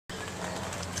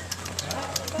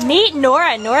Meet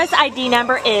Nora. Nora's ID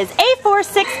number is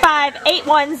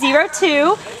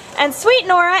A4658102. And sweet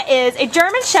Nora is a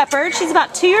German Shepherd. She's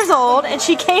about 2 years old, and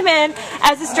she came in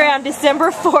as a stray on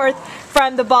December 4th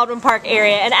from the Baldwin Park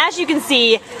area. And as you can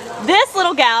see, this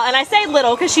little gal, and I say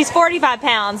little because she's 45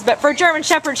 pounds, but for a German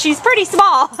Shepherd, she's pretty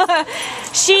small.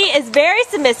 She is very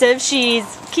submissive. She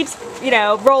keeps,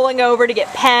 rolling over to get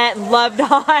pet and loved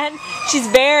on. She's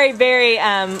very, very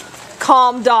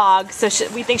calm dog, so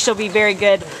we think she'll be very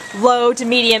good low to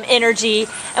medium energy.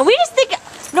 And we just think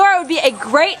Nora would be a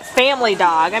great family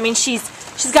dog. I mean, she's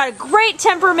got a great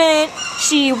temperament.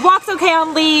 She walks okay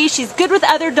on leash. She's good with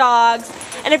other dogs.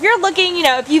 And if you're looking,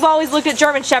 if you've always looked at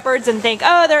German Shepherds and think,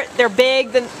 oh, they're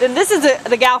big, then this is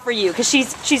the gal for you, because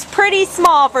she's pretty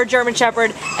small for a German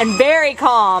Shepherd and very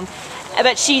calm,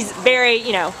 but she's very,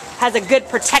 has a good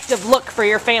protective look for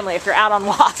your family if you're out on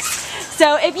walks.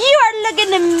 So if you are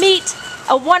looking to meet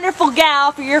a wonderful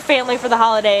gal for your family for the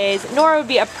holidays, Nora would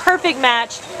be a perfect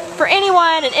match for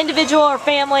anyone, an individual or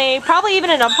family, probably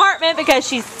even an apartment because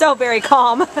she's so very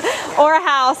calm, or a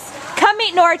house. Come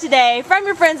meet Nora today from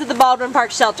your friends at the Baldwin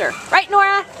Park Shelter. Right,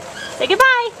 Nora? Say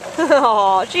goodbye.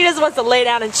 Oh, she just wants to lay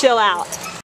down and chill out.